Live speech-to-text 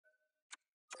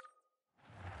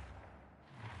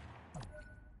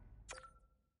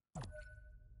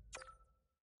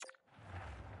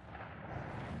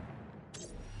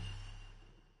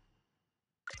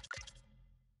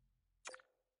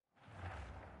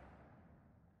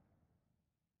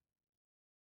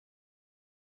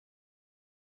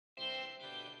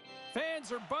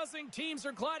Fans are buzzing. Teams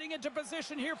are gliding into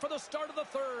position here for the start of the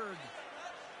third.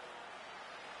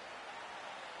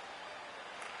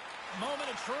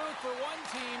 Moment of truth for one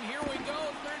team. Here we go.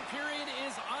 Third period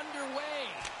is underway.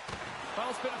 Well,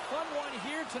 it's been a fun one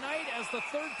here tonight as the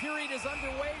third period is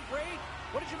underway. Ray,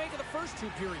 what did you make of the first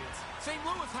two periods? St.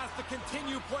 Louis has to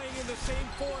continue playing in the same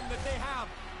form that they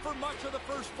have for much of the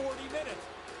first 40 minutes.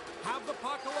 Have the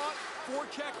puck a lot,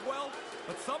 forecheck well,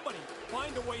 but somebody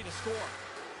find a way to score.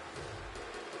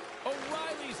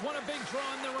 O'Reilly's won a big draw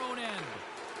on their own end.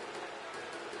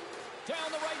 Down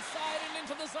the right side and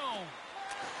into the zone.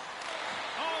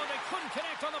 Oh, they couldn't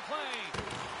connect on the play.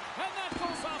 And that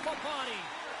goes off a body.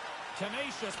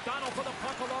 Tenacious battle for the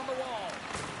puck along the wall.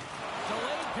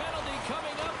 Delayed penalty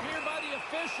coming up here by the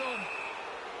official.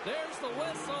 There's the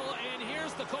whistle, and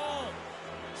here's the call.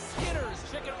 Skinner's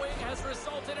chicken wing has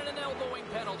resulted in an elbowing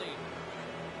penalty.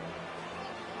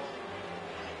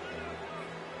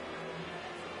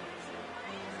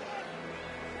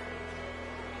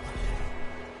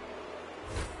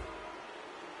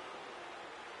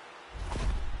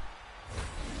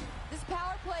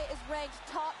 Ranked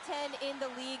top 10 in the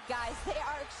league, guys. They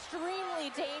are extremely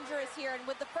dangerous here, and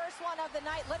with the first one of the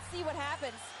night, let's see what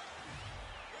happens.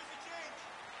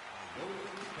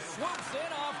 Swoops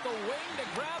in off the wing to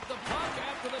grab the puck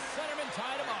after the centerman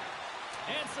tied him up.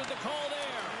 Answered the call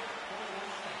there.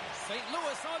 St.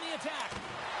 Louis on the attack.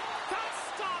 Got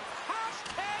stopped.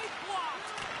 Hashtag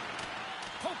blocked.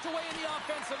 Poked away in the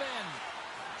offensive end.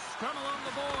 Scrum along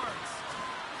the boards.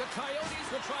 The Coyotes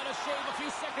will try to shave a few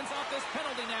seconds off this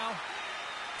penalty now.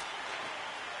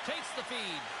 Takes the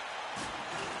feed.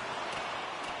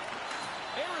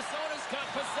 Arizona's got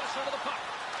possession of the puck.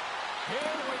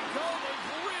 Here we go. They've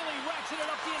really ratcheted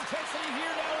up the intensity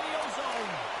here now in the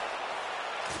O-zone.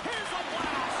 Here's a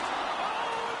blast.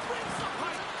 Oh, it brings the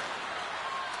puck.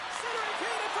 Centering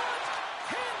field in front.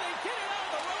 Can they get it out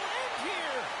of the road end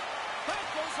here? That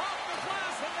goes off the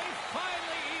glass, and they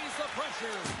finally ease the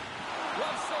pressure.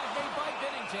 Well save made by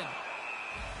Binnington.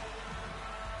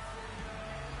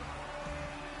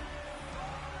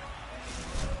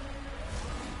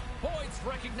 Boyd's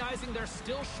recognizing they're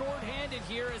still short-handed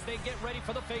here as they get ready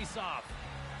for the face-off.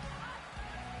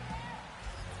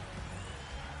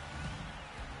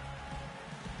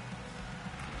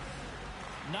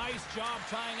 Nice job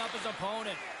tying up his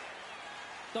opponent.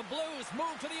 The Blues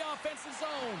move to the offensive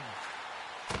zone.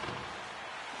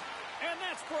 And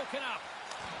that's broken up.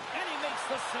 And he makes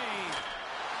the save.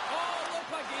 Oh,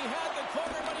 looked like he had the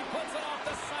corner, but he puts it off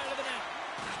the side of the net.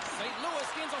 St. Louis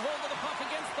gains a hold of the puck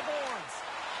against the boards.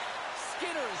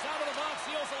 Skinner's out of the box.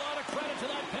 He owes a lot of credit to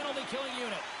that penalty-killing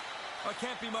unit. It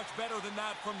can't be much better than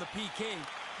that from the PK.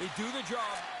 They do the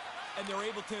job, and they're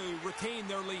able to retain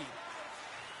their lead.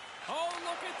 Oh,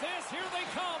 look at this. Here they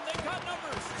come. They've got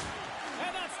numbers.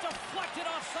 And that's deflected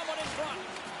off someone in front.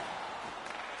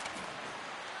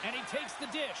 And he takes the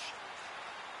dish.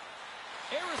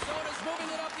 Arizona's moving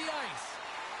it up the ice.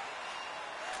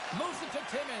 Moves it to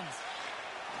Timmins.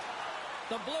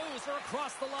 The Blues are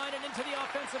across the line and into the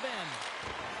offensive end.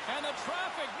 And the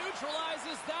traffic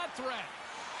neutralizes that threat.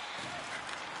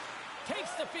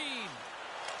 Takes the feed.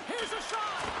 Here's a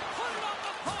shot. Put it on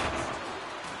the post.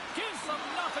 Gives them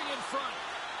nothing in front.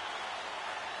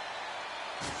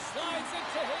 Slides it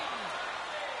to Hayden.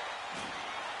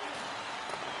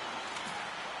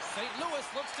 St. Louis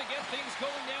looks to get things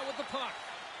going now with the puck.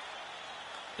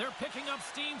 They're picking up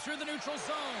steam through the neutral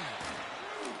zone.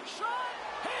 Shot!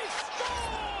 He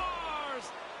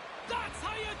scores! That's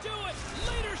how you do it!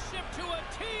 Leadership to a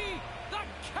T! The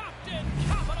captain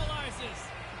capitalizes!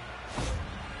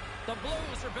 The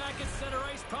Blues are back at center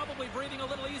ice, probably breathing a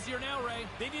little easier now, Ray.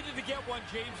 They needed to get one,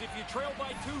 James. If you trail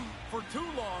by 2 for too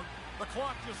long, the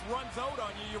clock just runs out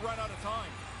on you. You run out of time.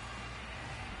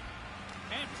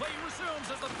 And play resumes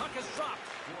as the puck is dropped.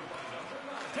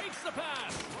 Takes the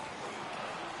pass.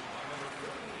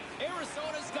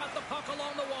 Arizona's got the puck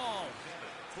along the wall.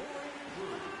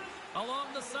 Along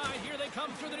the side, here they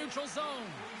come through the neutral zone.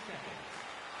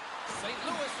 St.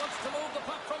 Louis looks to move the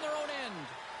puck from their own end.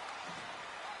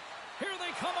 Here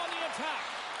they come on the attack.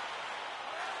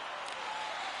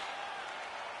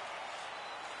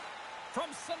 From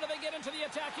center, they get into the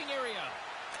attacking area.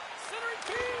 Centering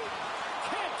feed.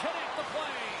 Can't connect the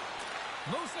play.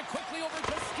 Moves it quickly over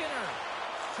to Skinner.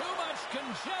 Too much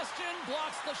congestion.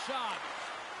 Blocks the shot.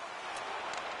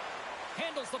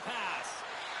 Handles the pass.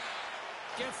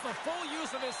 Gets the full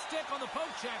use of his stick on the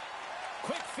poke check.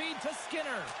 Quick feed to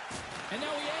Skinner. And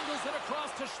now he angles it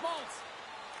across to Schmaltz.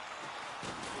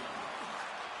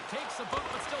 Takes a bump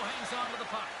but still hangs on to the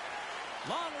puck.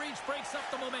 Long reach breaks up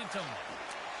the momentum.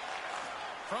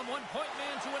 From one point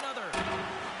man to another.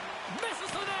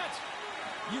 Misses the net.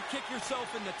 You kick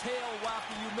yourself in the tail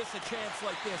after you miss a chance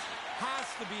like this. Has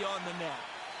to be on the net.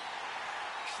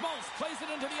 Schmaltz plays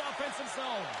it into the offensive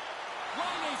zone.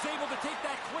 Laine's able to take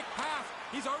that quick pass.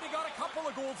 He's already got a couple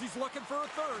of goals. He's looking for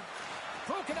a third.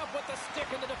 Broken up with the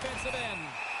stick in the defensive end.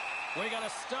 We got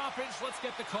a stoppage. Let's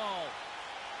get the call.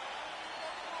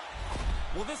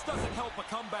 Well, this doesn't help a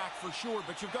comeback for sure,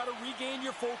 but you've got to regain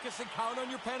your focus and count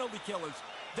on your penalty killers,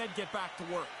 then get back to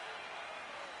work.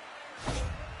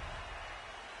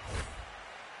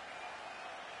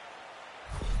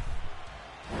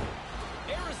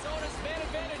 Arizona's man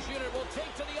advantage unit will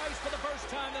take to the ice for the first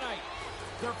time tonight.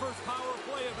 Their first power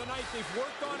play of the night. They've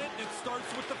worked on it, and it starts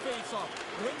with the face-off.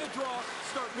 Win the draw,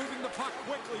 start moving the puck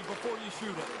quickly before you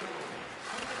shoot it.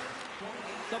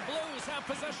 The Blues have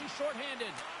possession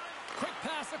shorthanded. Quick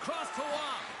pass across to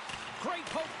Roy. Great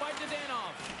poke by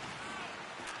Dadonov.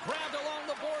 Grabbed along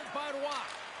the boards by Roy.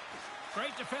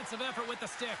 Great defensive effort with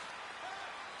the stick.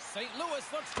 St. Louis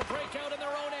looks to break out in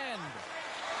their own end.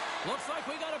 Looks like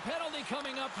we got a penalty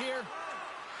coming up here.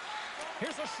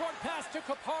 Here's a short pass to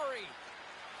Kupari.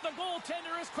 The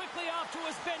goaltender is quickly off to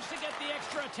his bench to get the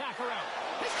extra attacker out.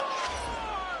 He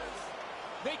scores!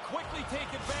 They quickly take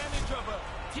advantage of a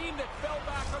team that fell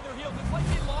back on their heels. It's like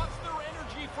they lost their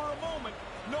energy for a moment,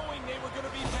 knowing they were going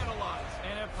to be penalized.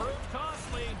 And it proved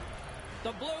costly.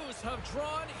 The Blues have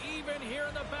drawn even here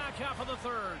in the back half of the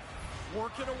third.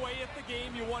 Working away at the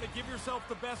game, you want to give yourself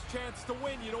the best chance to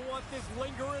win. You don't want this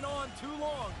lingering on too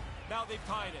long. Now they've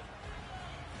tied it.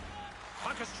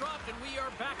 Puck is dropped, and we are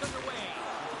back underway.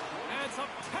 And some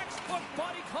textbook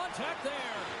body contact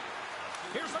there.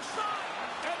 Here's a shot,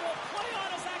 and we'll play on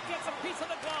as that gets a piece of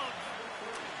the glove.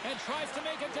 And tries to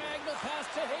make a diagonal pass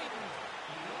to Hayden.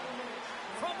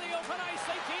 From the open ice,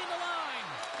 they gain the line.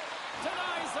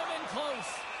 Denies them in close.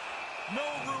 No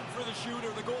room for the shooter.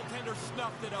 The goaltender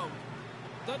snuffed it out.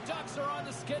 The Ducks are on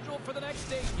the schedule for the next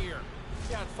day here.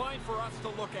 Yeah, it's fine for us to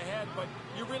look ahead, but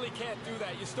you really can't do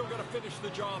that. You still got to finish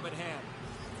the job at hand.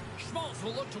 Schmaltz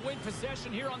will look to win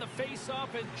possession here on the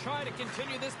face-off and try to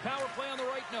continue this power play on the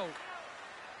right note.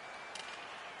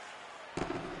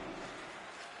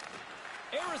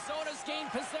 Arizona's gained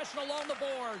possession along the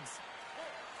boards.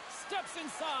 Steps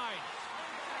inside.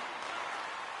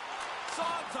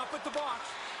 Sod's up at the box.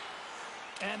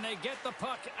 And they get the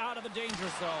puck out of the danger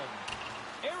zone.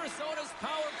 Arizona's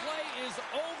power play is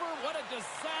over. What a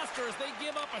disaster as they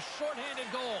give up a shorthanded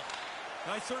goal.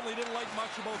 I certainly didn't like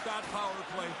much about that power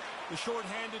play. The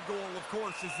shorthanded goal, of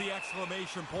course, is the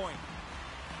exclamation point.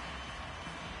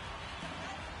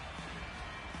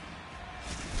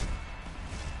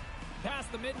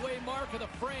 Past the midway mark of the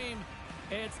frame,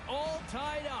 it's all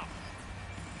tied up.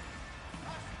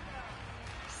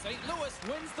 St. Louis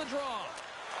wins the draw.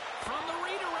 From the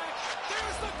redirect,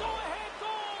 there's the go-ahead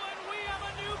goal, and we have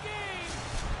a new game.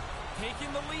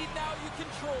 Taking the lead now, you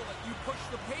control it. You push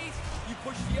the pace, you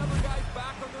push the other guys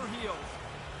back on their heels.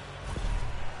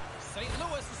 St.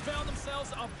 Louis has found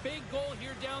themselves a big goal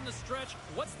here down the stretch.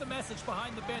 What's the message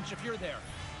behind the bench if you're there?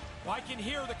 Well, I can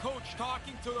hear the coach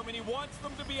talking to them, and he wants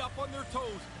them to be up on their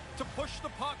toes, to push the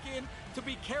puck in, to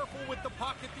be careful with the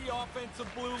puck at the offensive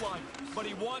blue line. But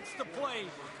he wants to play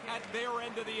at their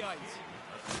end of the ice.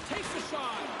 Takes the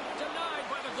shot. Denied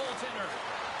by the goaltender.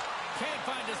 Can't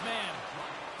find his man.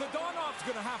 Dadonov's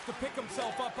going to have to pick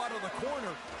himself up out of the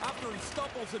corner after he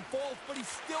stumbles and falls, but he's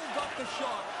still got the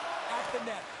shot at the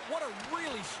net. What a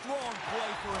really strong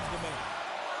play for him to make.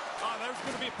 There's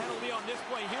going to be a penalty on this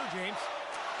play here, James.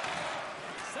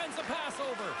 Sends a pass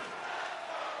over.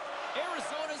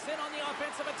 Arizona's in on the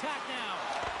offensive attack now.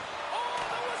 Oh,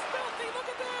 that was filthy. Look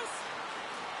at this.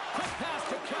 Quick pass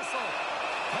to Kessel.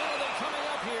 Penalty coming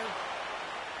up here.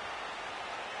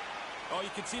 Oh, you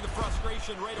can see the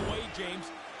frustration right away, James.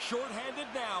 Short-handed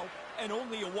now, and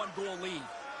only a one-goal lead.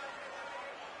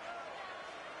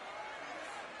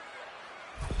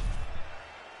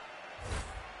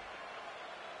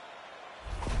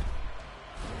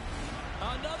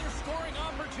 Another scoring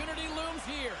opportunity looms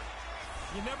here.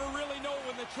 You never really know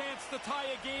when the chance to tie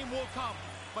a game will come,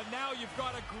 but now you've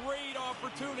got a great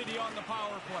opportunity on the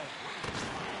power play.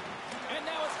 And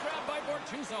now it's grabbed by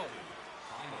Bortuzzo.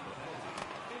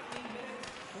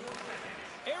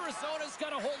 Arizona's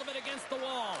got a hold of it against the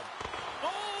wall.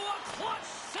 Oh, a clutch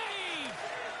save!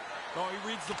 Oh, he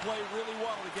reads the play really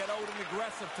well to get out and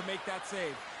aggressive to make that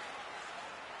save.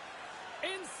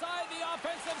 Inside the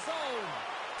offensive zone.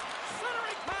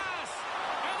 Centering pass.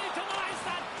 And he denies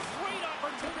that great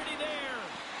opportunity there.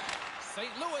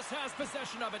 St. Louis has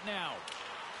possession of it now.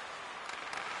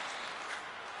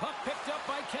 Puck picked up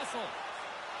by Kessel.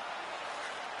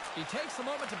 He takes a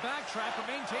moment to backtrack but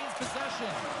maintains possession.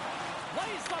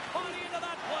 Lays the body into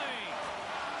that play.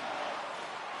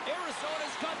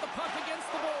 Arizona's got the puck against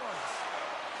the boards.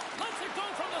 Lets it go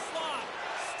from the slot.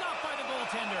 Stopped by the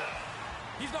goaltender.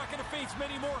 He's not going to face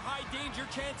many more high-danger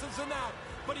chances than that,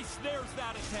 but he snares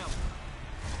that attempt.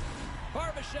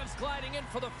 Barbashev's gliding in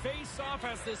for the face-off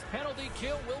as this penalty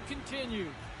kill will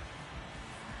continue.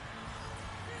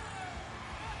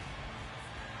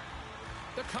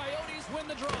 The Coyotes win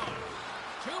the draw.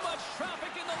 Too much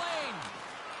traffic in the lane.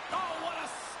 Oh, what a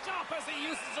stop as he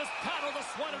uses his paddle to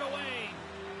swat it away.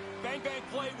 Bang-bang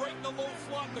play right in the low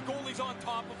slot. The goalie's on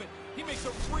top of it. He makes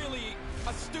a really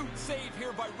astute save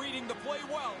here by reading the play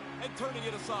well and turning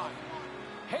it aside.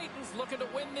 Hayton's looking to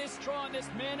win this draw on this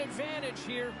man advantage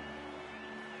here.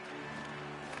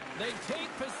 They take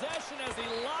possession as he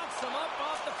locks him up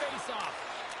off the faceoff.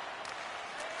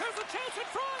 Here's a chance in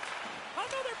front.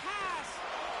 Another pass.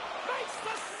 Makes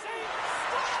the save.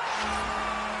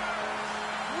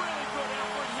 Really good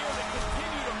effort here to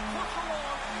continue to push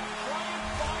along, try and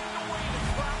find a way to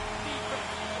trap the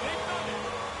defense. They've done it,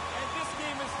 and this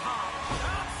game is tied.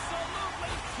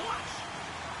 Absolutely clutch.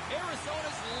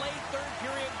 Arizona's late third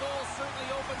period goal certainly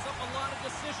opens up a lot of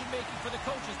decision-making for the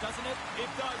coaches, doesn't it?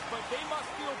 It does, but they must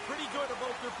feel pretty good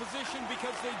about their position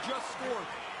because they just scored.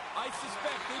 I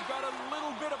suspect they've got a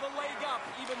little bit of a leg up,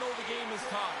 even though the game is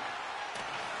tied.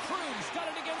 Cruz got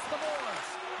it against the boards.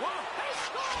 Whoa! He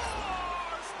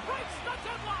scores! Breaks the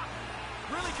deadlock!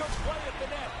 Really good play at the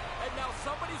net, and now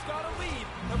somebody's got a lead,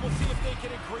 and we'll see if they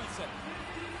can increase it.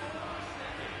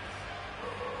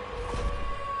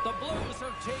 The Blues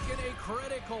have taken a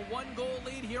critical one-goal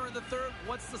lead here in the third.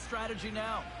 What's the strategy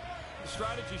now? The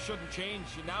strategy shouldn't change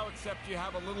now, except you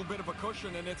have a little bit of a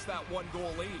cushion, and it's that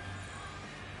one-goal lead.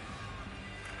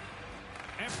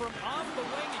 And from off the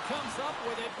wing, he comes up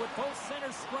with it with both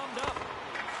centers scrummed up.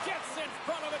 Gets in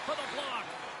front of it for the block.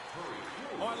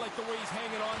 Oh, I like the way he's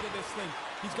hanging on to this thing.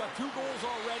 He's got 2 goals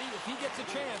already. If he gets a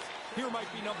chance, here might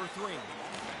be number 3.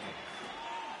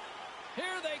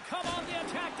 Here they come on the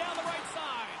attack down the right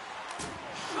side.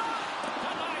 Shot!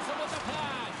 Denies him with the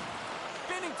pad.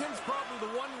 Binnington's probably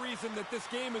the one reason that this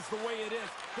game is the way it is.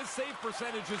 His save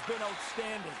percentage has been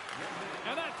outstanding.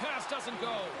 And that pass doesn't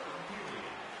go.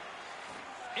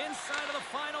 Inside of the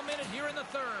final minute here in the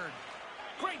third.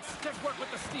 Great stick work with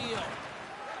the steal.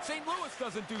 St. Louis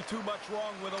doesn't do too much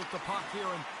wrong without the puck here,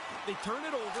 and they turn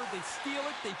it over, they steal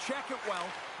it, they check it well.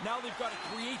 Now they've got to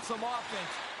create some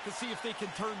offense to see if they can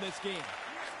turn this game.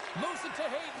 Moves it to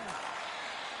Hayton.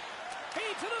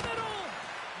 Feed to the middle.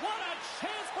 What a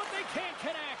chance, but they can't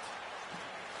connect.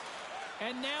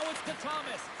 And now it's to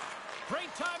Thomas.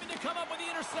 Great timing to come up with the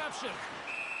interception.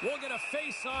 We'll get a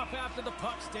face-off after the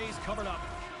puck stays covered up.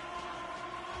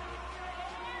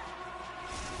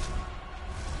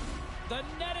 The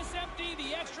net is empty,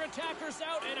 the extra attacker's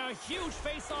out, and a huge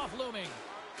face-off looming.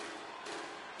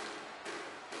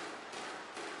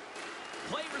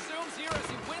 Play resumes here as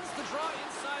he wins the draw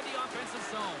inside the offensive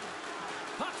zone.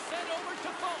 Puck sent over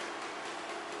to Folk.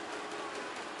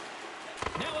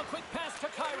 Now a quick pass to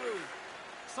Kyrou.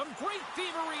 Some great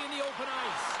thievery in the open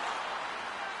ice.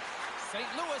 St.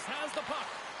 Louis has the puck.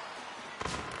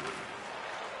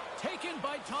 Taken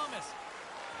by Thomas.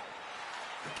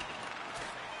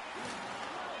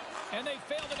 And they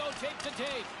fail to go tape to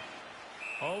tape.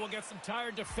 Oh, we'll get some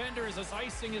tired defenders as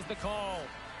icing is the call.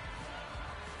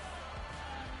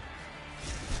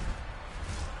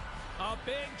 A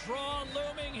big draw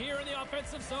looming here in the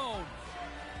offensive zone.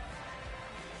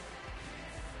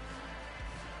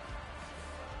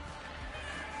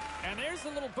 And there's a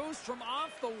little boost from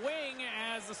off the wing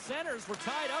as the centers were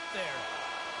tied up there.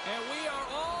 And we are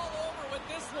all over with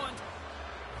this one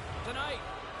tonight.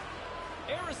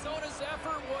 Arizona's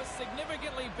effort was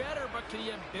significantly better, but can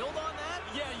you build on that?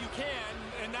 Yeah, you can,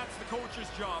 and that's the coach's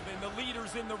job, and the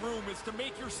leaders in the room is to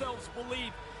make yourselves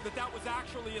believe that that was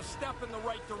actually a step in the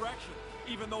right direction,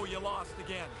 even though you lost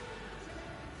again.